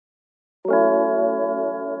Hello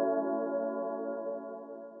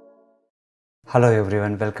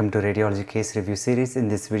everyone, welcome to Radiology Case Review Series. In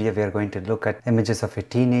this video, we are going to look at images of a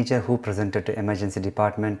teenager who presented to emergency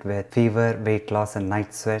department with fever, weight loss and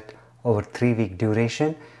night sweat over 3-week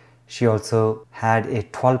duration. She also had a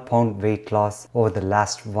 12-pound weight loss over the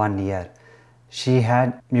last 1 year. She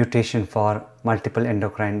had mutation for multiple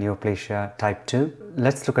endocrine neoplasia type 2.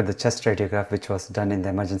 Let's look at the chest radiograph which was done in the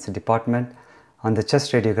emergency department. On the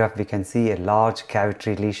chest radiograph, we can see a large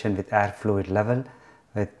cavitary lesion with air fluid level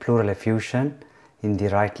with pleural effusion in the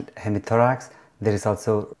right hemithorax. There is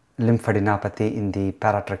also lymphadenopathy in the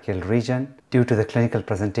paratracheal region. Due to the clinical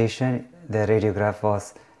presentation, the radiograph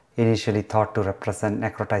was initially thought to represent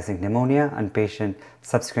necrotizing pneumonia, and patient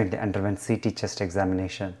subsequently underwent CT chest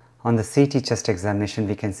examination. On the CT chest examination,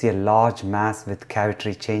 we can see a large mass with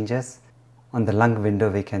cavitary changes. On the lung window,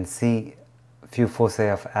 we can see few foci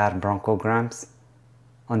of air bronchograms.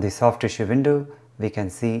 On the soft tissue window, we can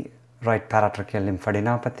see right paratracheal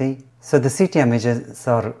lymphadenopathy. So the CT images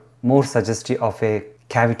are more suggestive of a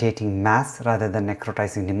cavitating mass rather than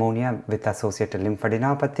necrotizing pneumonia with associated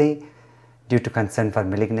lymphadenopathy. Due to concern for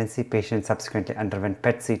malignancy, patient subsequently underwent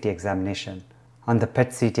PET CT examination. On the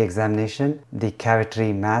PET CT examination, the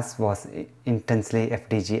cavitary mass was intensely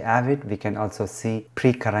FDG avid. We can also see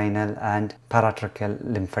precarinal and paratracheal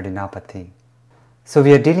lymphadenopathy. So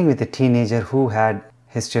we are dealing with a teenager who had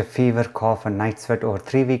history of fever, cough and night sweat over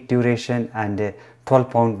 3-week duration and a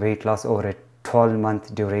 12-pound weight loss over a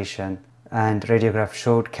 12-month duration. And radiograph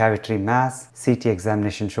showed cavitary mass. CT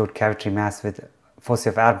examination showed cavitary mass with foci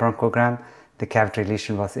of air bronchogram. The cavitary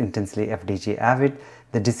lesion was intensely FDG avid.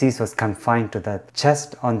 The disease was confined to the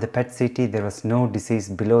chest. On the PET CT, there was no disease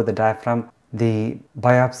below the diaphragm. The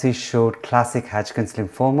biopsy showed classic Hodgkin's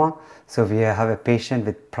lymphoma. So we have a patient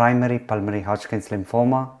with primary pulmonary Hodgkin's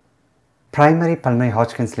lymphoma. Primary pulmonary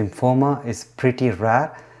Hodgkin's lymphoma is pretty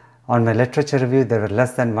rare. On my literature review, there were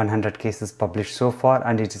less than 100 cases published so far,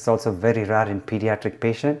 and it is also very rare in pediatric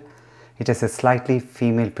patients. It has a slightly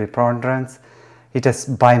female preponderance. It has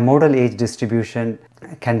bimodal age distribution,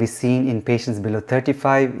 can be seen in patients below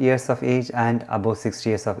 35 years of age and above 60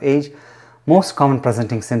 years of age. Most common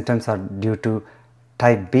presenting symptoms are due to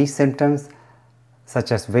type B symptoms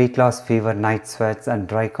such as weight loss, fever, night sweats and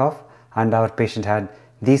dry cough, and our patient had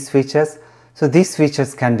these features. So these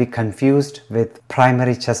features can be confused with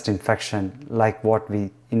primary chest infection like what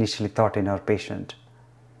we initially thought in our patient.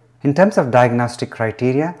 In terms of diagnostic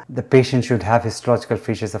criteria, the patient should have histological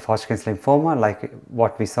features of Hodgkin's lymphoma like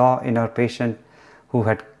what we saw in our patient who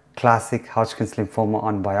had classic Hodgkin's lymphoma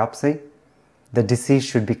on biopsy. The disease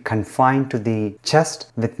should be confined to the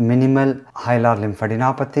chest with minimal hilar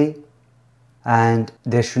lymphadenopathy, and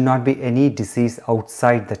there should not be any disease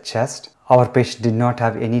outside the chest. Our patient did not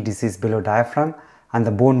have any disease below diaphragm, and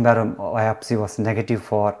the bone marrow biopsy was negative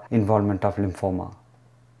for involvement of lymphoma.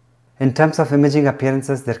 In terms of imaging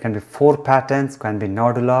appearances, there can be 4 patterns, can be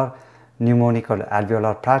nodular, pneumonic or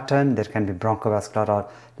alveolar pattern, there can be bronchovascular or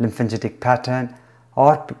lymphangitic pattern,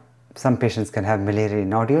 or some patients can have miliary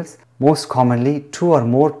nodules. Most commonly, 2 or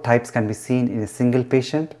more types can be seen in a single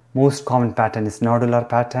patient. Most common pattern is nodular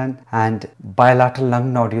pattern, and bilateral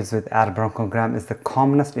lung nodules with air bronchogram is the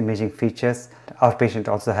commonest imaging features. Our patient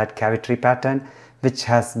also had cavitary pattern, which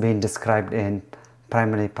has been described in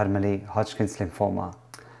primary pulmonary Hodgkin's lymphoma.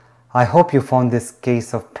 I hope you found this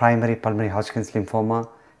case of primary pulmonary Hodgkin's lymphoma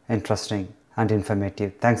interesting and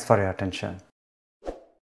informative. Thanks for your attention.